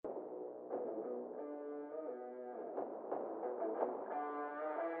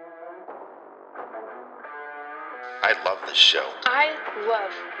I love this show. I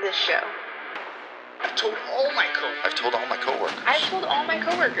love this show. I've told all my coworkers. I've told all my coworkers. I've told all my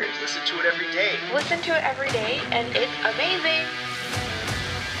coworkers. Listen to it every day. Listen to it every day, and it's amazing.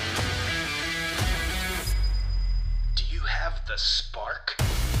 Do you have the spark?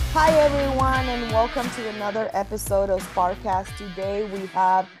 Hi everyone, and welcome to another episode of Sparkcast. Today we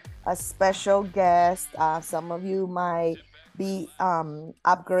have a special guest. Some of you might be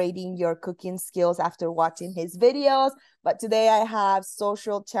upgrading your cooking skills after watching his videos, but today I have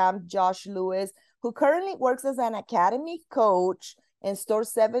social champ Josh Lewis, who currently works as an academy coach in store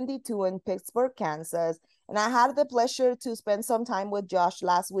 72 in Pittsburgh, Kansas. And I had the pleasure to spend some time with Josh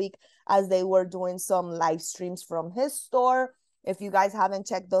last week as they were doing some live streams from his store. If you guys haven't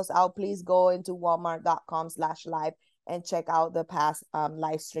checked those out, please go into walmart.com/live and check out the past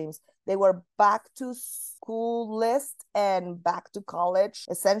live streams. They were back to school list and back to college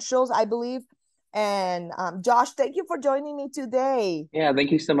essentials, I believe. And Josh, thank you for joining me today. Yeah,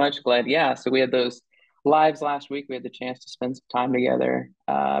 thank you so much, Gled. Yeah, so we had those lives last week. We had the chance to spend some time together,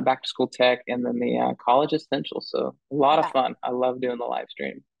 back to school tech, and then the college essentials. So a lot of fun. I love doing the live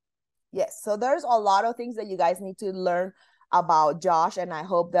stream. Yes, so there's a lot of things that you guys need to learn about Josh, and I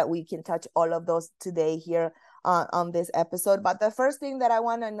hope that we can touch all of those today here on this episode. But the first thing that I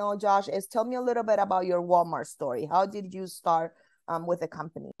want to know, Josh, is tell me a little bit about your Walmart story. How did you start with the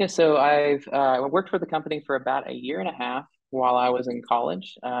company? Yeah, so I've worked for the company for about a year and a half while I was in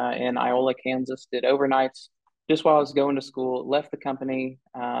college in Iola, Kansas. Did overnights just while I was going to school. Left the company,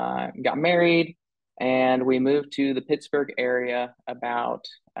 got married, and we moved to the Pittsburgh area about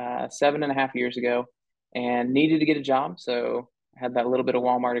 7.5 years ago, and needed to get a job. So I had that little bit of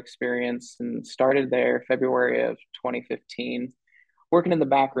Walmart experience and started there February of 2015. Working in the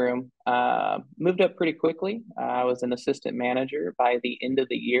back room, moved up pretty quickly. I was an assistant manager by the end of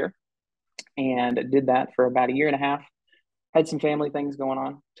the year and did that for about a year and a half. Had some family things going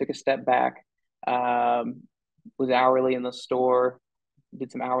on, took a step back, was hourly in the store,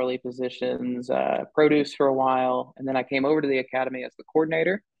 did some hourly positions, produce for a while. And then I came over to the academy as the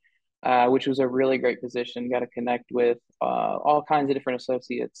coordinator, which was a really great position. Got to connect with all kinds of different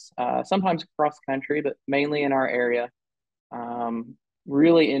associates, sometimes across the country, but mainly in our area.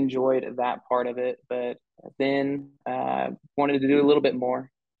 Really enjoyed that part of it, but then wanted to do a little bit more.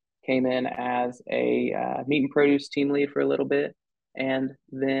 Came in as a meat and produce team lead for a little bit, and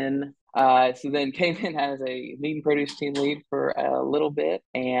then came in as a meat and produce team lead for a little bit,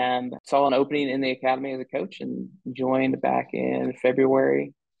 and saw an opening in the academy as a coach, and joined back in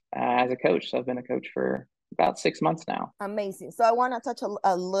February as a coach. So I've been a coach for about 6 months now. Amazing. So I want to touch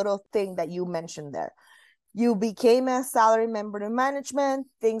a little thing that you mentioned there. You became a salary member in management,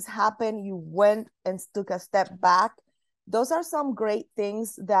 things happened, you went and took a step back. Those are some great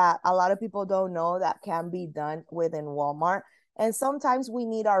things that a lot of people don't know that can be done within Walmart. And sometimes we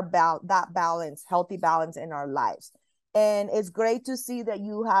need that balance, healthy balance in our lives. And it's great to see that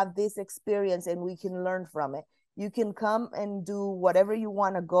you have this experience and we can learn from it. You can come and do whatever you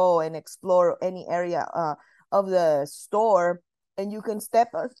want to go and explore any area of the store, and you can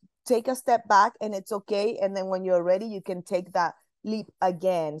take a step back, and it's okay. And then when you're ready, you can take that leap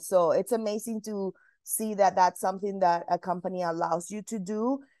again. So it's amazing to see that that's something that a company allows you to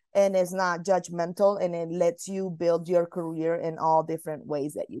do, and it's not judgmental, and it lets you build your career in all different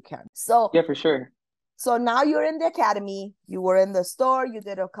ways that you can. So yeah, for sure. So now you're in the academy, you were in the store, you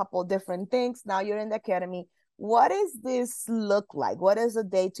did a couple different things. Now you're in the academy. What does this look like? What is a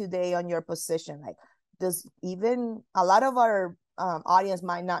day-to-day on your position? Like, does even a lot of our audience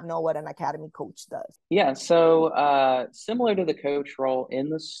might not know what an academy coach does. Yeah, so similar to the coach role in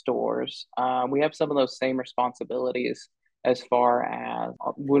the stores, we have some of those same responsibilities as far as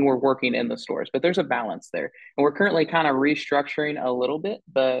when we're working in the stores, but there's a balance there. And we're currently kind of restructuring a little bit,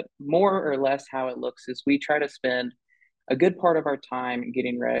 but more or less how it looks is we try to spend a good part of our time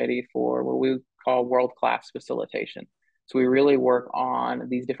getting ready for what we call world-class facilitation. So we really work on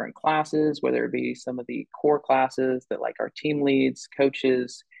these different classes, whether it be some of the core classes that like our team leads,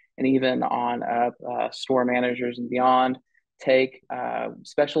 coaches, and even on store managers and beyond take.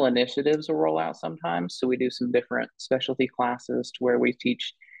 Special initiatives will roll out sometimes. So we do some different specialty classes to where we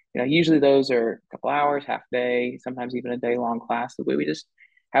teach, usually those are a couple hours, half day, sometimes even a day-long class. The way we just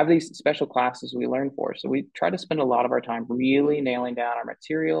have these special classes we learn for. So we try to spend a lot of our time really nailing down our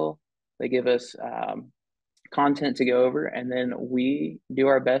material. They give us content to go over, and then we do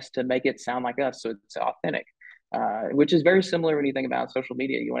our best to make it sound like us, so it's authentic, which is very similar when you think about social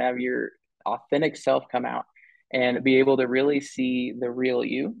media. You want to have your authentic self come out and be able to really see the real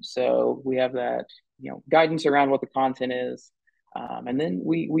you. So we have that guidance around what the content is, And then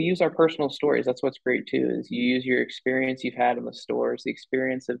we use our personal stories. That's what's great too, is you use your experience you've had in the stores, the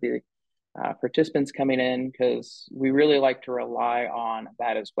experience of the participants coming in, because we really like to rely on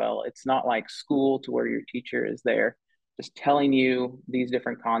that as well. It's not like school to where your teacher is there just telling you these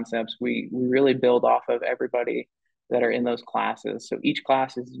different concepts. We really build off of everybody that are in those classes. So each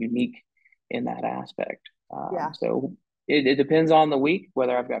class is unique in that aspect. Yeah. So it depends on the week,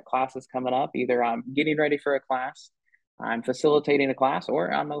 whether I've got classes coming up. Either I'm getting ready for a class, I'm facilitating a class,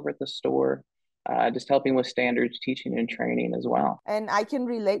 or I'm over at the store just helping with standards teaching and training as well. And I can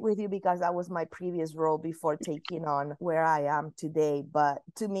relate with you because that was my previous role before taking on where I am today. But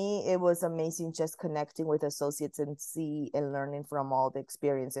to me, it was amazing just connecting with associates and see and learning from all the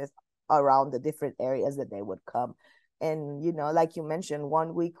experiences around the different areas that they would come. And, you know, like you mentioned,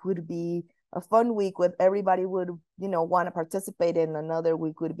 one week would be a fun week with everybody would, you know, want to participate in. Another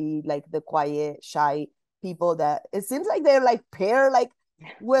week would be like the quiet, shy people that it seems like they're like pair like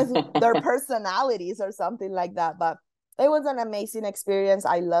with their personalities or something like that. But it was an amazing experience.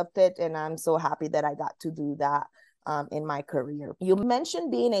 I loved it, and I'm so happy that I got to do that in my career. You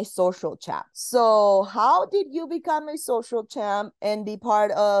mentioned being a social champ. So how did you become a social champ and be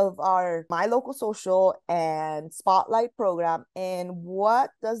part of our My Local Social and Spotlight program? And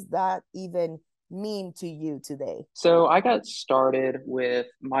what does that even mean to you today? So I got started with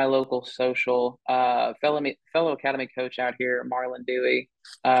My Local Social. Fellow academy coach out here, Marlon Dewey,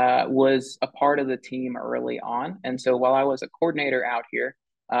 was a part of the team early on. And so while I was a coordinator out here,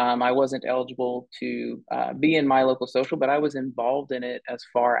 I wasn't eligible to be in My Local Social, but I was involved in it as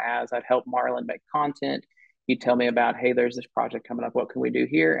far as I'd help Marlon make content. He'd tell me about, hey, there's this project coming up. What can we do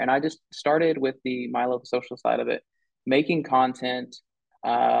here? And I just started with the My Local Social side of it, making content.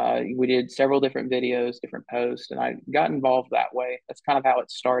 We did several different videos, different posts, and I got involved that way. That's kind of how it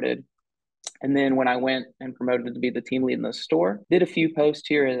started. And then when I went and promoted to be the team lead in the store, did a few posts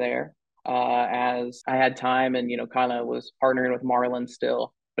here and there as I had time, and kind of was partnering with Marlon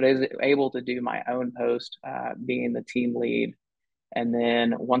still, but I was able to do my own post, being the team lead. And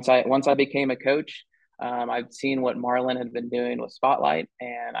then once I became a coach, I've seen what Marlon had been doing with Spotlight,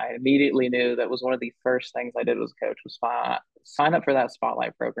 and I immediately knew that was one of the first things I did as a coach was sign up for that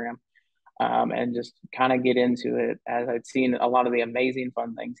Spotlight program, and just kind of get into it, as I'd seen a lot of the amazing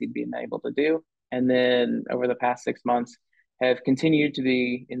fun things he'd been able to do. And then over the past 6 months, have continued to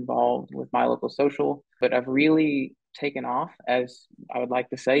be involved with My Local Social, but I've really taken off, as I would like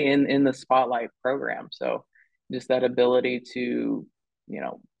to say, in the Spotlight program. So just that ability to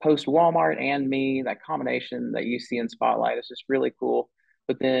post Walmart and me, that combination that you see in Spotlight is just really cool.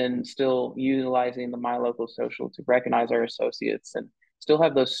 But then still utilizing the My Local Social to recognize our associates and still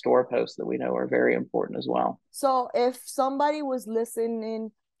have those store posts that we know are very important as well. So if somebody was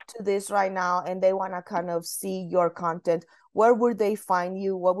listening to this right now and they want to kind of see your content, where would they find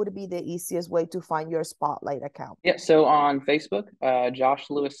you? What would be the easiest way to find your Spotlight account? Yeah, so on Facebook, Josh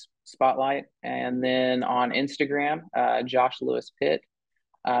Lewis Spotlight, and then on Instagram, Josh Lewis Pitt.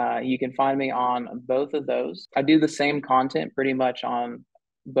 You can find me on both of those. I do the same content pretty much on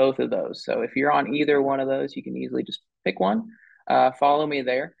both of those. So if you're on either one of those, you can easily just pick one, follow me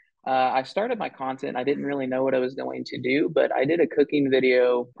there. I started my content. I didn't really know what I was going to do, but I did a cooking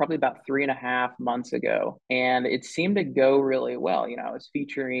video probably about 3.5 months ago, and it seemed to go really well. I was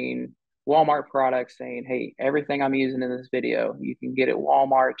featuring Walmart products, saying, hey, everything I'm using in this video, you can get at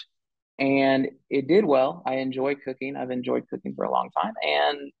Walmart. And it did well. I enjoy cooking. I've enjoyed cooking for a long time.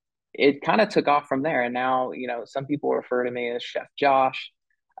 And it kind of took off from there. And now, some people refer to me as Chef Josh.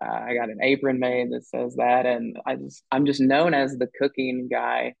 I got an apron made that says that. And I'm just known as the cooking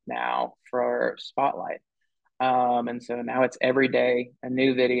guy now for Spotlight. And so now it's every day a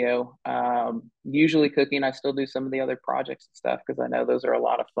new video. Usually cooking. I still do some of the other projects and stuff because I know those are a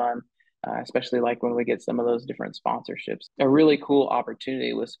lot of fun, especially like when we get some of those different sponsorships. A really cool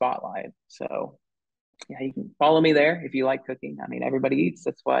opportunity with Spotlight. So yeah, you can follow me there if you like cooking. I mean, everybody eats.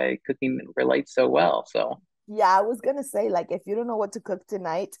 That's why cooking relates so well. So yeah, I was gonna say, like, if you don't know what to cook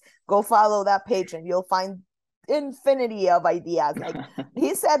tonight, go follow that page and you'll find infinity of ideas. Like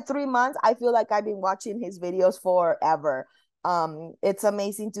he said 3 months. I feel like I've been watching his videos forever. It's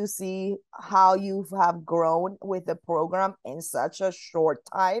amazing to see how you have grown with the program in such a short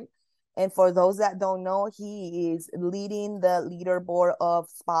time. And for those that don't know, he is leading the leaderboard of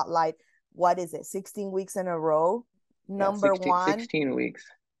Spotlight. What is it? 16 weeks in a row. yeah, Number one. 16 weeks.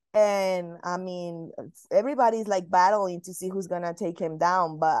 And I mean, everybody's like battling to see who's gonna take him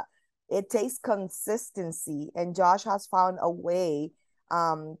down, but it takes consistency. And Josh has found a way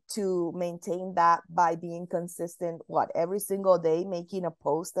to maintain that by being consistent, every single day, making a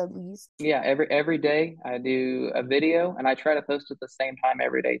post at least? Yeah, every day I do a video and I try to post at the same time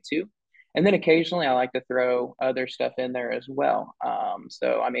every day too. And then occasionally I like to throw other stuff in there as well.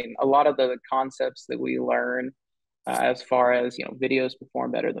 So I mean, a lot of the concepts that we learn as far as videos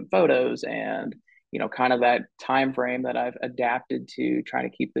perform better than photos, and kind of that time frame that I've adapted to trying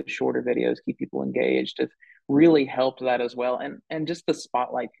to keep the shorter videos, keep people engaged, have really helped that as well. And just the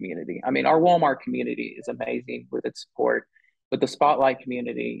spotlight community. I mean, our Walmart community is amazing with its support, but the spotlight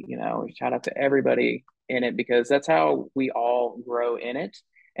community, shout out to everybody in it, because that's how we all grow in it.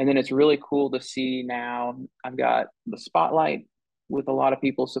 And then it's really cool to see now I've got the spotlight with a lot of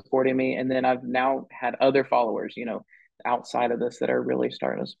people supporting me. And then I've now had other followers, outside of this that are really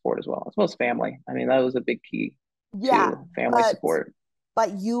starting to support as well as family. I mean, that was a big key Yeah, to family support.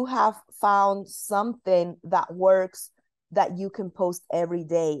 but you have found something that works, that you can post every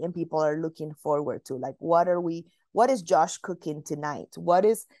day and people are looking forward to. Like, what is Josh cooking tonight? What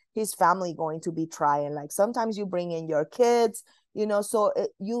is his family going to be trying? Like, sometimes you bring in your kids, so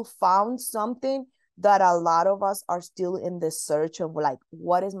you found something that a lot of us are still in the search of, like,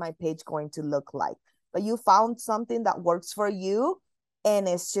 what is my page going to look like? But you found something that works for you and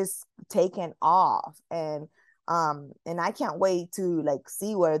it's just taken off. And I can't wait to, like,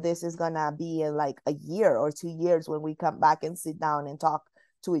 see where this is gonna be in like a year or 2 years, when we come back and sit down and talk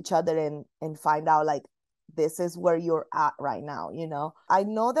to each other and find out, like, this is where you're at right now. I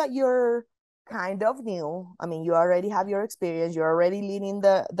know that you're kind of new. I mean, you already have your experience, you're already leading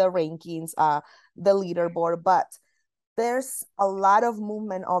the rankings, the leaderboard, but there's a lot of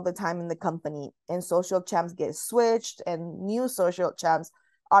movement all the time in the company, and social champs get switched and new social champs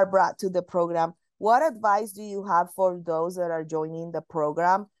are brought to the program. What advice do you have for those that are joining the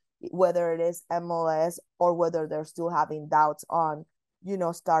program, whether it is MLS or whether they're still having doubts on,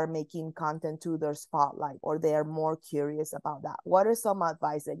 start making content to their spotlight, or they are more curious about that? What are some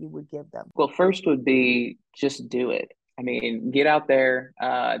advice that you would give them? Well, first would be just do it. I mean, get out there,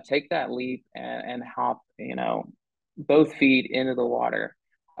 take that leap and hop, both feet into the water,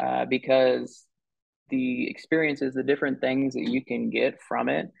 because the experiences, the different things that you can get from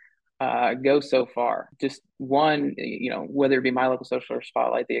it, go so far. Just one, whether it be My Local Social or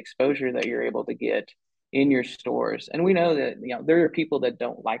Spotlight, the exposure that you're able to get in your stores. And we know that, there are people that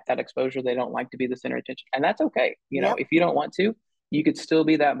don't like that exposure. They don't like to be the center of attention. And that's okay. Yep. If you don't want to, you could still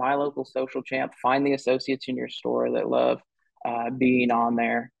be that My Local Social champ. Find the associates in your store that love being on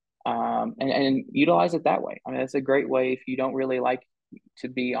there, and utilize it that way. I mean, it's a great way if you don't really like to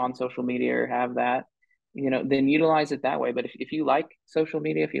be on social media or have that, then utilize it that way. But if you like social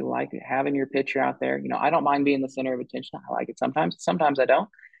media, if you like having your picture out there, I don't mind being the center of attention. I like it sometimes I don't.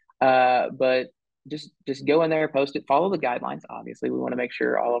 But just go in there, post it, follow the guidelines. Obviously, we want to make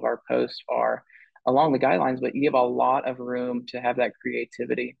sure all of our posts are along the guidelines, but you have a lot of room to have that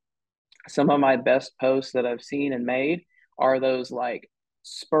creativity. Some of my best posts that I've seen and made are those like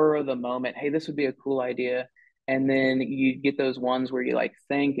spur of the moment. Hey, this would be a cool idea. And then you get those ones where you like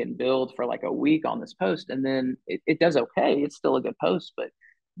think and build for like a week on this post, and then it does okay. It's still a good post, but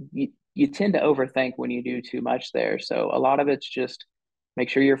you tend to overthink when you do too much there. So a lot of it's just make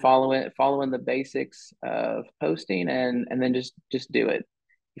sure you're following the basics of posting, and then just do it.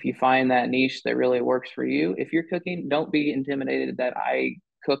 If you find that niche that really works for you, if you're cooking, don't be intimidated that I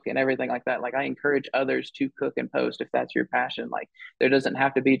cook and everything like that. Like, I encourage others to cook and post if that's your passion. Like, there doesn't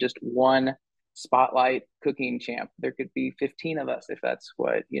have to be just one spotlight cooking champ. There could be 15 of us if that's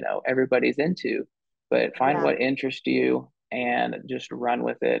what, everybody's into. But find what interests you and just run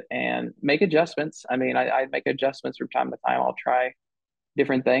with it and make adjustments. I mean, I make adjustments from time to time. I'll try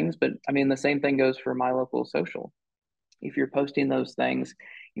different things, but I mean, the same thing goes for My Local Social. If you're posting those things,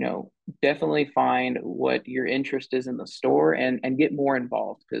 definitely find what your interest is in the store and get more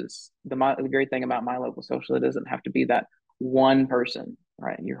involved, because the great thing about My Local Social, it doesn't have to be that one person,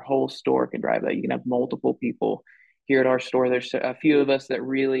 right? Your whole store can drive that. You can have multiple people. Here at our store, there's a few of us that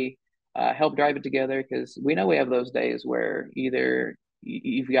really help drive it together, because we know we have those days where either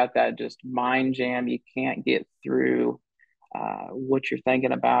you've got that just mind jam, you can't get through what you're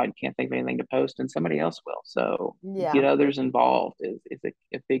thinking about. You can't think of anything to post, and somebody else will. So get others involved is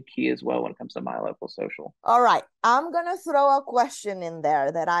a big key as well when it comes to My Local Social. All right, I'm gonna throw a question in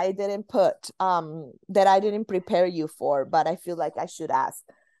there that I didn't that I didn't prepare you for, but I feel like I should ask.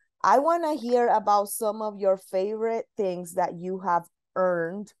 I want to hear about some of your favorite things that you have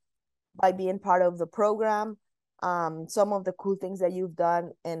earned by being part of the program, some of the cool things that you've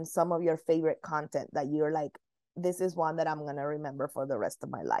done, and some of your favorite content that you're like, this is one that I'm going to remember for the rest of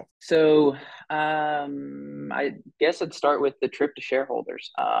my life? So I guess I'd start with the trip to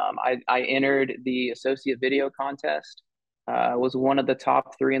shareholders. I entered the associate video contest, was one of the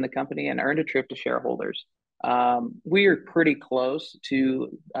top three in the company, and earned a trip to shareholders. We are pretty close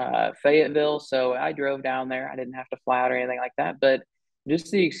to Fayetteville, so I drove down there. I didn't have to fly out or anything like that, but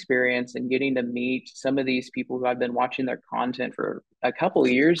just the experience and getting to meet some of these people who I've been watching their content for a couple of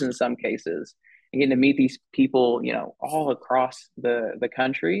years in some cases, and getting to meet these people, all across the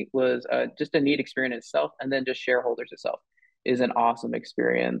country was just a neat experience itself. And then just shareholders itself is an awesome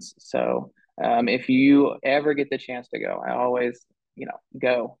experience. So if you ever get the chance to go, I always,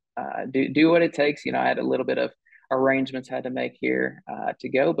 go. Do what it takes. I had a little bit of arrangements I had to make here to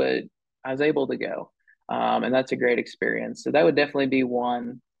go, but I was able to go. And that's a great experience. So that would definitely be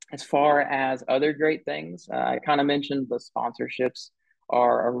one. As far as other great things, I kind of mentioned the sponsorships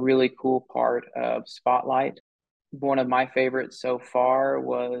are a really cool part of Spotlight. One of my favorites so far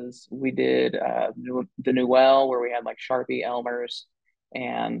was we did the Newell, where we had like Sharpie Elmers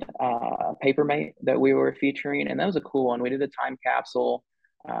and Papermate that we were featuring. And that was a cool one. We did a time capsule.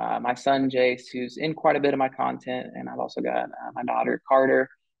 My son, Jace, who's in quite a bit of my content, and I've also got my daughter, Carter.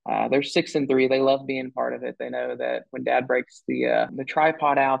 They're 6 and 3. They love being part of it. They know that when Dad breaks the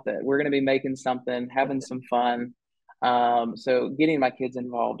tripod out, that we're going to be making something, having some fun. So getting my kids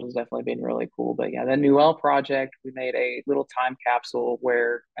involved has definitely been really cool. But yeah, the Newell project, we made a little time capsule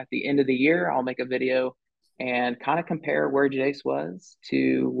where at the end of the year, I'll make a video and kind of compare where Jace was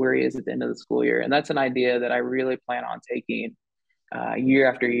to where he is at the end of the school year. And that's an idea that I really plan on taking year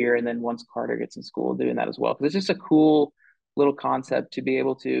after year. And then once Carter gets in school, doing that as well. Because it's just a cool little concept to be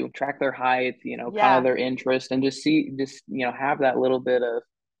able to track their height, kind of their interest, and just have that little bit of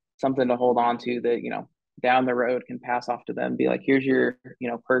something to hold on to that, down the road can pass off to them, be like, here's your,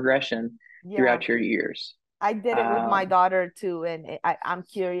 progression throughout your years. I did it with my daughter too, and I'm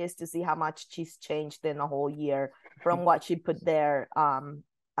curious to see how much she's changed in a whole year from what she put there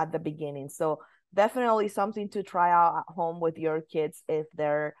at the beginning. So definitely something to try out at home with your kids if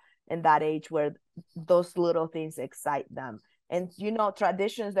they're in that age where those little things excite them. And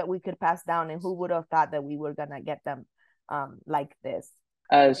traditions that we could pass down, and who would have thought that we were gonna get them like this.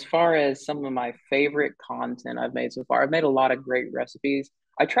 As far as some of my favorite content I've made so far, I've made a lot of great recipes.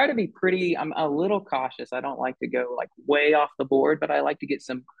 I try to be I'm a little cautious. I don't like to go like way off the board, but I like to get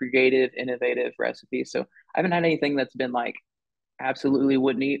some creative, innovative recipes. So I haven't had anything that's been like absolutely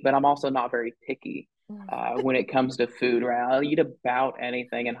wouldn't eat, but I'm also not very picky when it comes to food, right? I'll eat about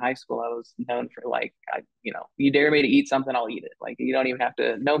anything. In high school, I was known for like, you dare me to eat something, I'll eat it. Like you don't even have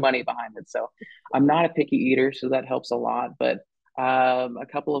to, no money behind it. So I'm not a picky eater, so that helps a lot. But a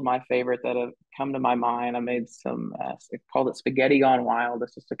couple of my favorite that have come to my mind, I made some, called it Spaghetti Gone Wild.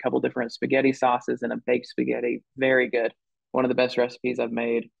 It's just a couple different spaghetti sauces and a baked spaghetti. Very good. One of the best recipes I've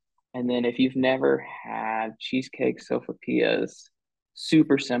made. And then if you've never had cheesecake sofapillas,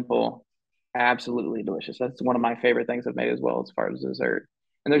 super simple, absolutely delicious. That's one of my favorite things I've made as well as far as dessert.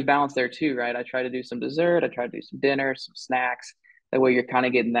 And there's balance there too, right? I try to do some dessert, I try to do some dinner, some snacks. That way you're kind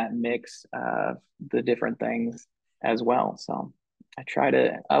of getting that mix of the different things as well. So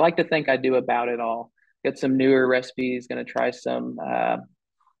I like to think I do about it all. Get some newer recipes, going to try some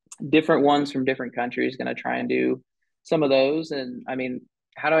different ones from different countries, going to try and do some of those. And I mean,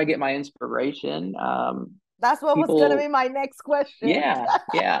 how do I get my inspiration? That's what was going to be my next question. Yeah.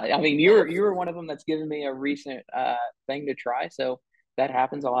 I mean, you were one of them that's given me a recent thing to try. So that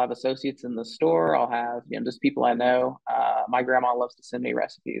happens. I'll have associates in the store. I'll have just people I know. My grandma loves to send me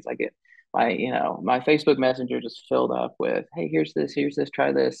recipes. I get my Facebook Messenger just filled up with, hey, here's this,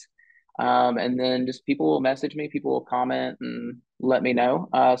 try this. And then just people will message me, people will comment and let me know.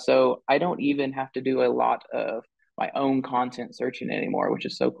 So I don't even have to do a lot of my own content searching anymore, which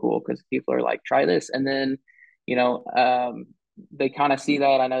is so cool because people are like, try this. And then, they kind of see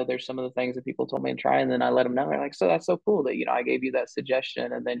that. I know there's some of the things that people told me to try, and then I let them know. They're like, so that's so cool that, I gave you that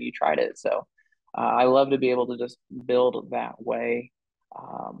suggestion and then you tried it. So I love to be able to just build that way.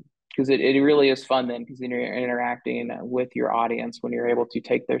 Because it really is fun then, because then you're interacting with your audience when you're able to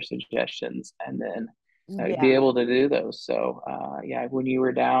take their suggestions and then be able to do those. So when you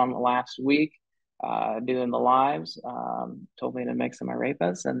were down last week doing the lives, told me to make some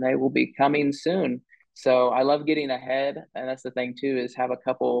arepas, and they will be coming soon. So I love getting ahead, and that's the thing too, is have a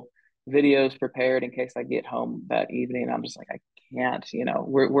couple videos prepared in case I get home that evening. I'm just like, I can't,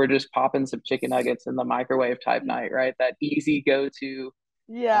 we're just popping some chicken nuggets in the microwave type night, right? That easy go to.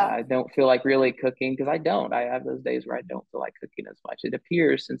 I don't feel like really cooking, because I have those days where I don't feel like cooking as much. It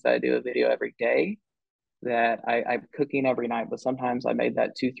appears, since I do a video every day, that I'm cooking every night, but sometimes I made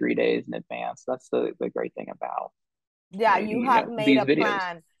that 2-3 days in advance. That's the great thing about Yeah, you have made these a videos.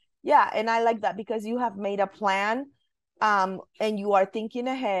 plan. Yeah, and I like that because you have made a plan, and you are thinking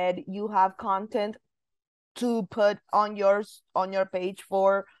ahead. You have content to put on your page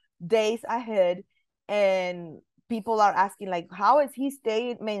for days ahead, and people are asking like, how is he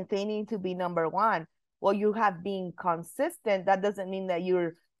staying maintaining to be number one? Well, you have been consistent. That doesn't mean that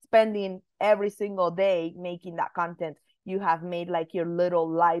you're spending every single day making that content. You have made like your little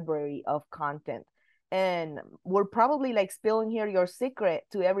library of content, and we're probably like spilling here your secret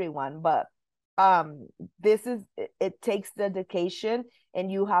to everyone, but this is it takes dedication,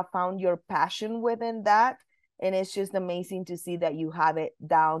 and you have found your passion within that, and it's just amazing to see that you have it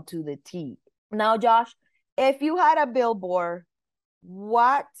down to the T. Now, Josh, if you had a billboard,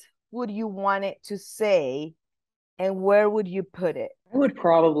 what would you want it to say, and where would you put it? I would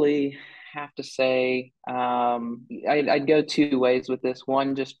probably have to say I'd go two ways with this.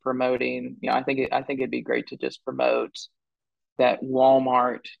 One, just promoting. I think it'd be great to just promote that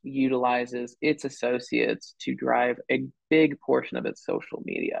Walmart utilizes its associates to drive a big portion of its social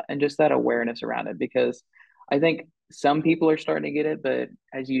media and just that awareness around it. Because I think some people are starting to get it, but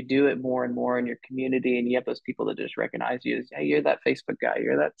as you do it more and more in your community, and you have those people that just recognize you as, hey, you're that Facebook guy,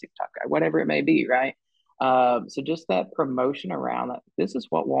 you're that TikTok guy, whatever it may be, right? So just that promotion around that, this is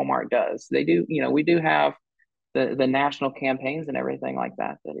what Walmart does. They do, we do have the national campaigns and everything like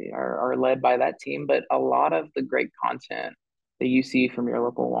that are led by that team, but a lot of the great content that you see from your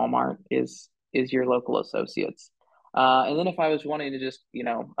local Walmart is your local associates. And then if I was wanting to just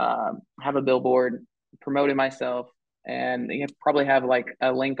have a billboard promoting myself, and you probably have like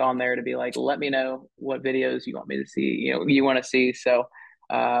a link on there to be like, let me know what videos you want me to see, you want to see. So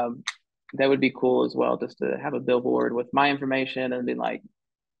that would be cool as well, just to have a billboard with my information and be like,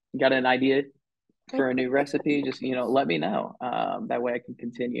 got an idea for a new recipe, just let me know. That way I can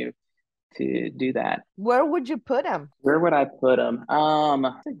continue to do that. Where would you put them? Where would I put them?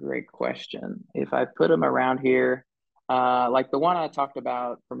 That's a great question. If I put them around here, like the one I talked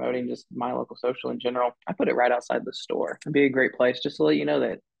about promoting just my local social in general, I put it right outside the store. It'd be a great place just to let you know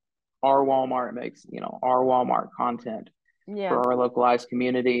that our Walmart makes our Walmart content Yeah. for our localized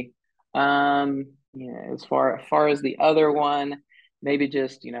community. As far as the other one, maybe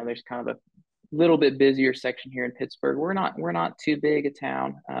just there's kind of a little bit busier section here in Pittsburgh. We're not too big a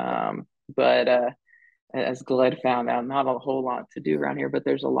town, but as Gled found out, not a whole lot to do around here. But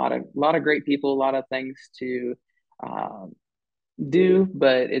there's a lot of great people, a lot of things to do,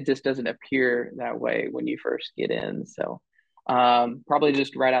 but it just doesn't appear that way when you first get in. So probably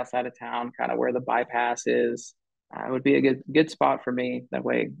just right outside of town, kind of where the bypass is, would be a good spot for me. That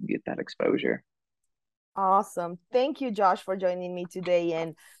way, you get that exposure. Awesome. Thank you, Josh, for joining me today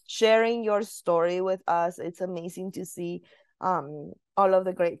and sharing your story with us. It's amazing to see all of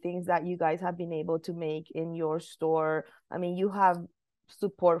the great things that you guys have been able to make in your store. I mean, you have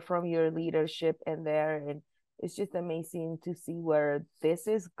support from your leadership in there, and it's just amazing to see where this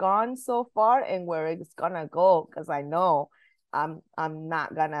is gone so far and where it's gonna go, because I know I'm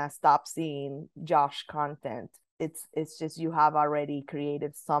not gonna stop seeing Josh content. It's just you have already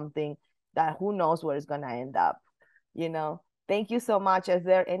created something that who knows where it's going to end up, Thank you so much. Is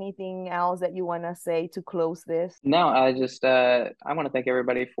there anything else that you want to say to close this? No, I just I want to thank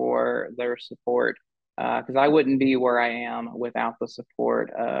everybody for their support, because I wouldn't be where I am without the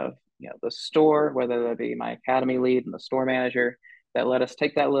support of the store, whether that be my academy lead and the store manager that let us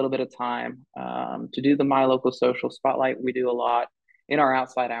take that little bit of time to do the My Local Social Spotlight. We do a lot in our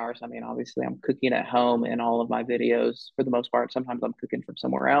outside hours. I mean, obviously I'm cooking at home in all of my videos for the most part. Sometimes I'm cooking from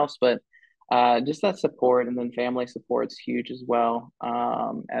somewhere else, but just that support, and then family support's huge as well,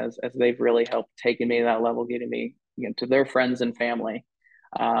 as they've really helped taking me to that level, getting me to their friends and family.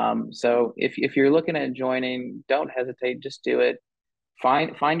 So if you're looking at joining, don't hesitate, just do it.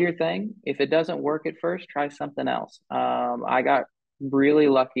 Find your thing. If it doesn't work at first, try something else. I got really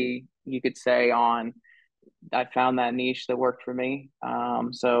lucky, you could say, I found that niche that worked for me.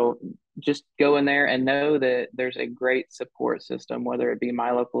 So just go in there and know that there's a great support system, whether it be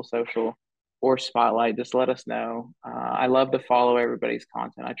My Local Social or Spotlight. Just let us know. I love to follow everybody's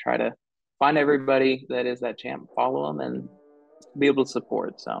content. I try to find everybody that is that champ, follow them, and be able to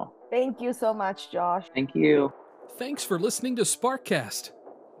support. So thank you so much, Josh. Thank you. Thanks for listening to Sparkcast.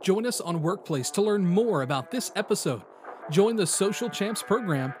 Join us on Workplace to learn more about this episode. Join the Social Champs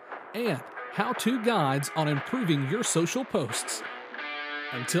program and how-to guides on improving your social posts.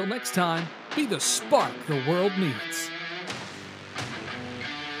 Until next time, be the spark the world needs.